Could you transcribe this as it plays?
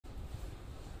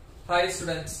Hi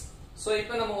students. So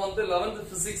இப்போ நம்ம வந்து 11th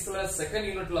physics ல second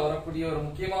unitல வரக்கூடிய ஒரு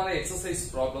முக்கியமான exercise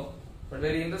problem but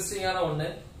very interesting ஆன ஒன்னு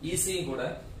easy கூட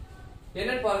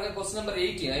என்னன்னு பாருங்க question number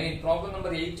 18 I mean problem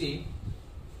number 18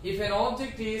 if an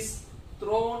object is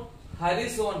thrown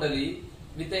horizontally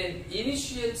with an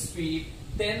initial speed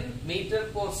 10 meter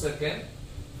per second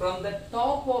from the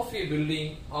top of a building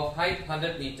of height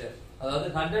 100 meter அதாவது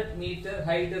 100 meter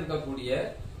height இருக்கக்கூடிய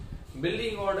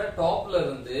building ஓட டாப்ல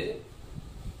இருந்து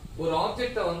ஒரு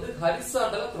ஆப்ஜெக்ட்ட வந்து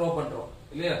ஹரிசாண்டலா throw பண்றோம்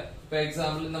இல்லையா இப்ப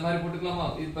எக்ஸாம்பிள் இந்த மாதிரி போட்டுக்கலாமா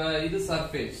இப்ப இது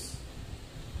சர்ஃபேஸ்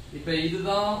இப்ப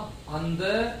இதுதான் அந்த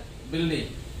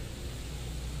பில்டிங்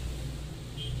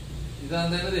இது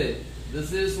அந்த என்னது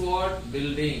this is what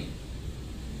building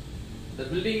the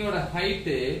building ஓட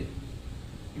ஹைட்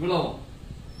இவ்வளவு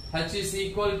h is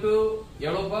equal to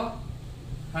எவ்வளவுப்பா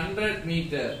 100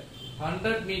 metre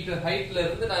 100 metre ஹைட்ல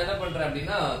இருந்து நான் என்ன பண்றேன்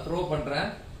அப்படினா த்ரோ பண்றேன்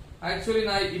ஆக்சுவலி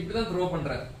நான் இப்படி தான் த்ரோ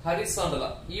பண்றேன் ஹரிசாண்டலா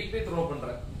இப்படி த்ரோ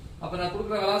பண்றேன் அப்ப நான்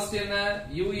கொடுக்கிற வெலாசிட்டி என்ன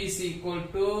u is equal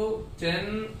to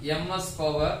 10 ms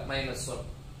power minus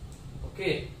 1 okay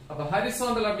அப்ப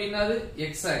ஹரிசாண்டல் அப்படினாது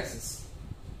x axis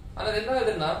ஆனா என்ன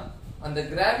ஆகுதுன்னா அந்த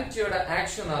கிராவிட்டியோட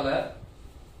ஆக்ஷனால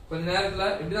கொஞ்ச நேரத்துல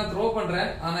இப்படி தான் த்ரோ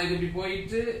பண்றேன் ஆனா இது இப்படி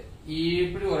போயிட்டு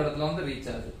இப்படி ஒரு இடத்துல வந்து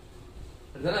ரீச் ஆகுது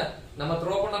அதுதானே நம்ம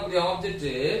த்ரோ பண்ணக்கூடிய ஆப்ஜெக்ட்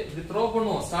இது த்ரோ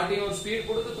பண்ணுவோம் ஸ்டார்டிங் ஒரு ஸ்பீட்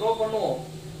கொடுத்து த்ரோ பண்ணுவோம்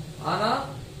ஆனா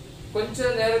கொஞ்ச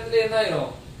நேரத்துல என்ன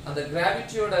ஆயிரும் அந்த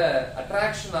கிராவிட்டியோட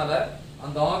அட்ராக்ஷனால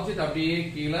அந்த ஆப்ஜெக்ட் அப்படியே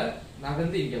கீழே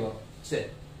நகர்ந்து இங்க வரும் சரி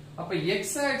அப்ப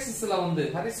எக்ஸ் ஆக்சிஸ்ல வந்து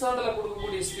ஹரிசாண்டலா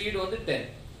கொடுக்கக்கூடிய ஸ்பீட் வந்து 10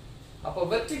 அப்ப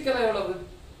வெர்டிகலா எவ்வளவு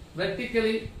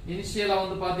வெர்டிகலி இனிஷியலா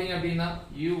வந்து பாத்தீங்க அப்படின்னா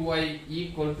uy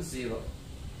equal to 0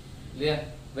 இல்லையா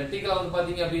வெர்டிகலா வந்து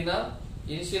பாத்தீங்க அப்படின்னா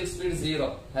இனிஷியல் ஸ்பீட்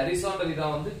 0 ஹரிசாண்டலி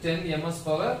தான் வந்து 10 ms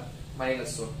பவர்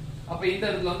minus 1 அப்ப இந்த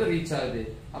இடத்துல வந்து ரீச் ஆகுது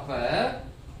அப்ப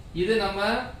இது நம்ம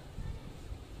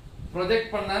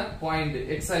ப்ரொஜெக்ட் பண்ண பாயிண்ட்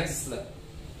x ஆக்சிஸ்ல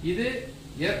இது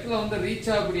எர்த்ல வந்து ரீச்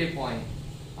ஆகக்கூடிய பாயிண்ட்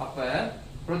அப்ப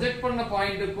ப்ரொஜெக்ட் பண்ண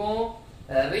பாயிண்ட்க்கும்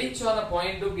ரீச் ஆன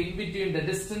பாயிண்ட்க்கு இன் பிட்வீன் தி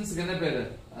டிஸ்டன்ஸ்க்கு என்ன பேரு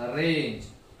ரேஞ்ச்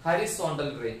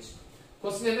ஹரிசாண்டல் ரேஞ்ச்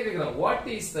क्वेश्चन என்ன கேக்குறாங்க what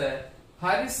is the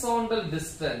horizontal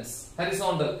distance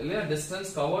horizontal இல்லையா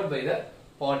distance covert by the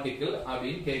particle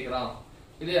அப்படினு கேக்குறான்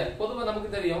இல்லையா பொதுவா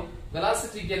நமக்கு தெரியும்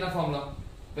வெலாசிட்டிக்கு என்ன formula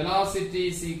velocity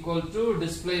is equal to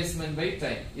displacement by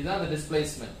time இதான் the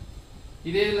displacement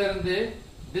இதேல இருந்து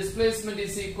displacement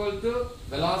is equal to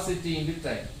velocity into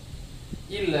time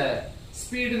இல்ல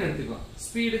speed ன்னு எடுத்துக்கலாம்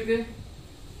ஸ்பீடுக்கு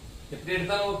எப்படி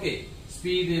எடுத்தாலும் okay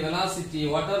speed velocity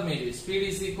whatever may be speed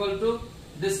is equal to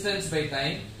distance by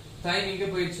time time இங்க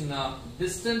போயிடுச்சுன்னா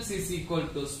distance is equal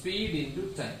to speed into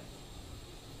time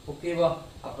ஓகேவா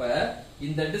அப்ப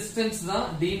இந்த டிஸ்டன்ஸ் தான்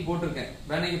d ன்னு போட்டுருக்கேன்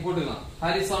வேணா இங்க போட்டுக்கலாம்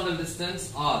horizontal distance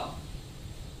r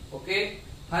okay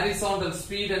horizontal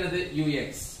speed என்னது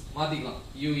ux மாத்திக்கலாம்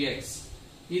ux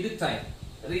இது டைம்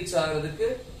ரீச் ஆகிறதுக்கு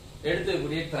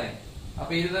எடுத்துக்கூடிய டைம் அப்ப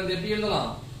இதுல எப்படி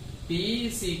எழுதலாம் t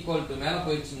is equal to மேல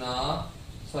போயிடுச்சுனா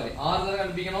சாரி r தான்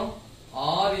கண்டுபிடிக்கணும்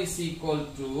r is equal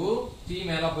to t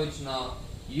மேல போயிடுச்சுனா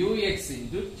ux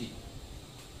into t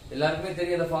எல்லாருக்குமே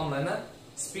தெரியாத ஃபார்முலா என்ன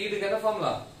ஸ்பீடுக்கு என்ன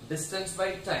formula distance by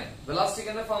time velocity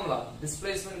என்ன ஃபார்முலா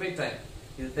displacement by time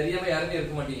இது தெரியாம யாருமே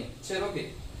இருக்க மாட்டீங்க சரி ஓகே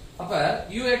அப்ப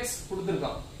ux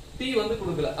கொடுத்திருக்கான் t வந்து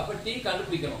கொடுக்கல அப்ப t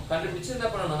கண்டுபிடிக்கணும் கண்டுபிடிச்சு என்ன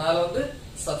பண்ணனும் நால வந்து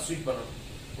சப்ஸ்டிட்யூட் பண்ணனும்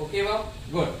ஓகேவா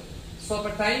குட் சோ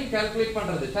அப்ப டைம் கால்குலேட்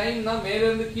பண்றது டைம்னா மேல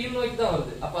இருந்து கீழ நோக்கி தான்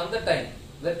வருது அப்ப அந்த டைம்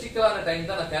வெர்டிகலான டைம்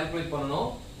தான் நான் கால்குலேட் பண்ணனும்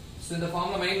சோ இந்த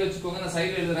ஃபார்முலா மைண்ட்ல வெச்சுக்கோங்க நான்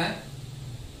சைடுல எழுதுறேன்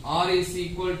r is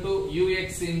equal to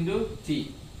ux into t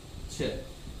சரி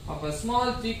அப்ப small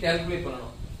t கால்குலேட்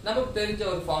பண்ணனும் நமக்கு தெரிஞ்ச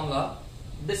ஒரு formula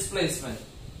displacement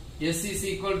s is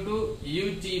equal to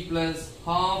ut plus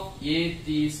half at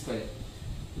square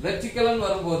vertical ன்னு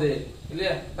வரும்போது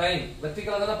இல்லையா டைம்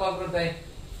vertical தான பார்க்கறோம் டைம்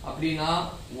அப்படினா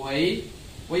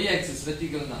y axis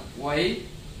vertical னா y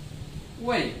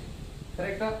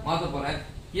கரெக்ட்டா மாத்த போறேன்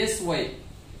sy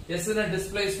s னா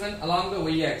displacement along the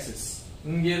y axis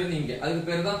இங்க இருந்து இங்க அதுக்கு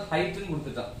பேரு தான் height ன்னு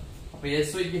கொடுத்துட்டான் அப்ப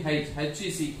sy க்கு height h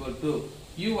is equal to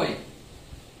uy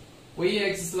y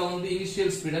axis ல வந்து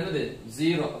இனிஷியல் ஸ்பீட் என்னது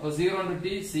 0 அப்ப 0 into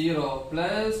t 0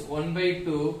 plus 1 by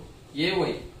 2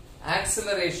 ay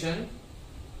acceleration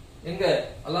எங்க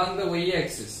along the y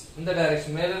axis இந்த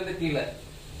டைரக்ஷன் மேல இருந்து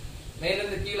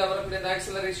கீழ வரக்கூடிய அந்த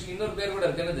acceleration இன்னொரு பேர் கூட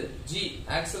இருக்கு என்னது g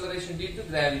acceleration due to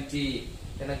gravity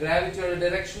என்ன கிராவிட்டியோட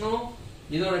டைரக்ஷனும்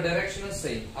இதோட டைரக்ஷனும்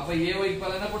சேம் அப்ப ay க்கு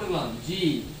பதிலா என்ன போட்டுக்கலாம் g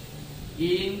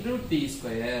into t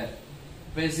square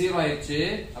இப்ப 0 ஆயிடுச்சு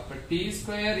அப்ப t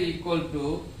square equal to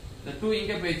the 2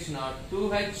 இங்க போயிடுச்சுனா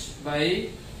 2h by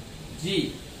g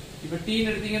இப்ப t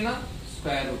ன்னு எடுத்தீங்கன்னா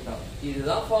ஸ்கொயர் ரூட் ஆஃப்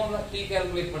இதுதான் ஃபார்முலா t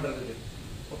கால்குலேட் பண்றதுக்கு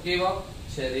ஓகேவா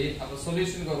சரி அப்ப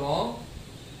சொல்யூஷனுக்கு வரோம்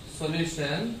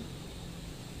solution,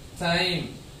 time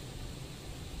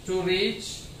to reach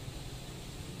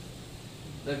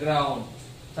the ground,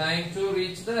 time to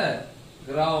reach the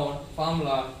ground,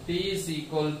 formula T is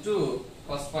equal to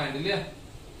first point இல்லையா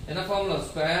என்ன formula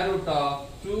square root of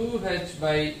 2h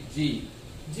by g.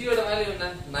 G ஓட value என்ன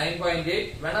 9.8,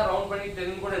 வேணா ரவுண்ட் பண்ணி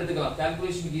 10 கூட எடுத்துக்கலாம்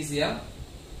கால்குலேஷன் ஈஸியா.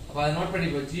 அப்ப அத நோட்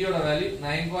பண்ணிப்போ. G ஓட வேல்யூ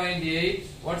 9.8.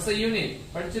 what's the unit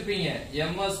படிச்சிருப்பீங்க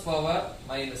ms power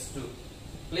 -2.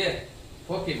 clear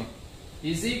ஓகேமா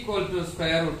is equal to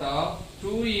square root of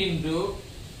 2 into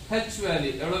h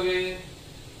value எவ்வளவு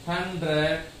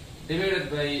 100 divided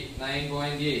by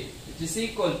 9.8 which is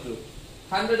equal to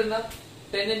 100 னா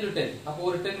 10 into 10. அப்ப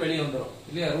ஒரு 10 வெளிய வந்துரும்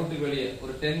இல்லையா ரூட்டுக்கு வெளிய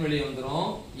ஒரு 10 வெளிய வந்துரும்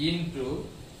into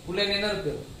உள்ள என்ன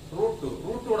இருக்கு root 2.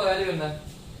 root 2 ஓட வேல்யூ என்ன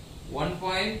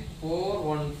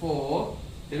 1.414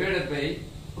 divided by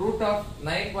root of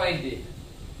 9.8.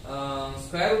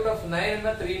 square root of 9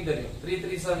 னா 3 ன்னு தெரியும் 3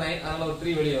 3s are 9 அதனால ஒரு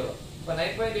 3 வெளிய வரும். இப்ப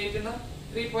 9.8 னா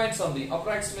 3 point something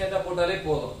approximate போட்டாலே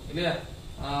போதும் இல்லையா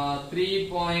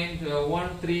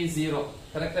 3.130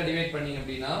 கரெக்ட்டா டிவைட் பண்ணீங்க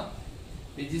அப்படினா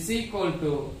which is equal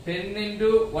to 10 into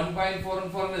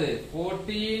 1.414 is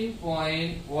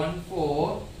 14.14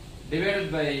 divided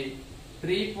by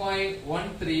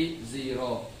 3.130.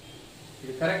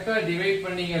 இது கரெக்ட்டா டிவைட்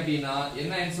பண்ணீங்க அப்படினா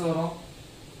என்ன ஆன்சர் வரும்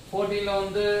 14 ல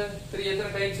வந்து 3 எத்தனை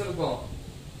டைம்ஸ் இருக்கும்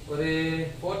ஒரு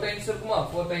 4 டைம்ஸ் இருக்குமா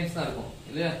 4 டைம்ஸ் தான் இருக்கும்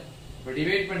இல்லையா. இப்ப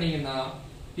டிவைட் பண்ணீங்கனா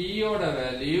t ஓட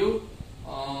value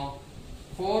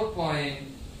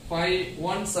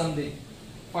 4.51 something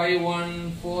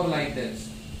 514 like that.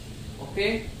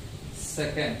 okay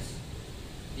seconds.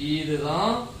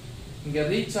 இதுதான் இங்க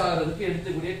ரீச் ஆகிறதுக்கு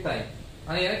எடுத்துக்கூடிய டைம்.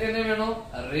 ஆனா எனக்கு என்ன வேணும்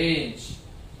ரேஞ்ச்.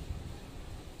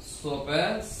 சோ இப்ப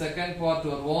செகண்ட் பார்ட்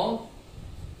வருவோம்.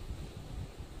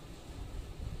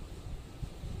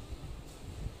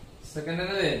 செகண்ட்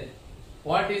என்னது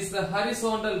what is the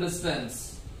horizontal distance?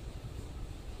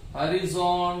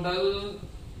 horizontal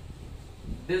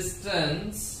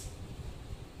distance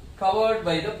covered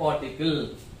by the particle.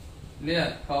 இல்லையா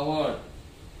covered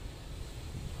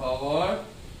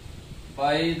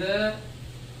by the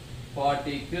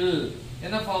particle.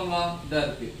 என்ன ஃபார்முலா இதா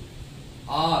இருக்கு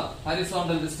r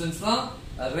horizontal distance னா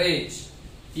range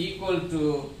equal to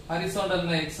horizontal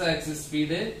na x axis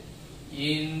speed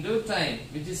into time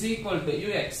which is equal to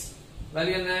ux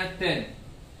value என்ன 10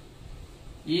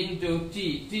 into t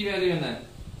value என்ன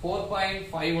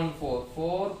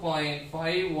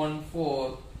 4.514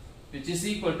 which is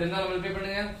equal to என்ன multiply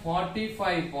பண்ணுங்க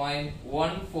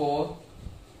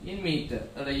 45.14 in meter.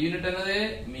 அதோட unit என்னது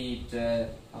metre.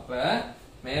 அப்ப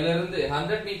மேல இருந்து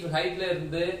 100 மீட்டர் ஹைட்ல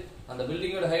இருந்து அந்த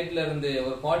பில்டிங்கோட ஹைட்ல இருந்து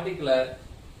ஒரு பார்ட்டிகுலர்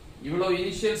இவ்வளவு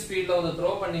இனிஷியல் ஸ்பீட்ல வந்து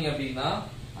த்ரோ பண்ணீங்க அப்படினா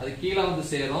அது கீழ வந்து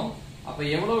சேரும். அப்ப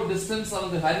எவ்வளவு டிஸ்டன்ஸ்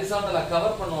வந்து ஹரிசாண்டலா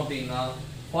கவர் பண்ணும் அப்படினா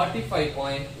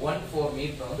 45.14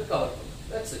 மீட்டர் வந்து கவர் பண்ணும்.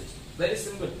 that's it, very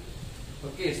simple.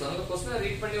 okay so அந்த क्वेश्चन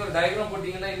ரீட் பண்ணி ஒரு டயகிராம்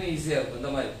போட்டீங்கன்னா இன்னும் ஈஸியா இருக்கும்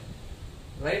இந்த மாதிரி.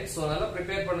 ரைட் சோ நல்லா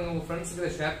ப்ரிப்பேர் பண்ணுங்க, உங்க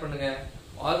ஃப்ரெண்ட்ஸ்க்கு ஷேர் பண்ணுங்க.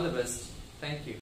 All the best. thank you.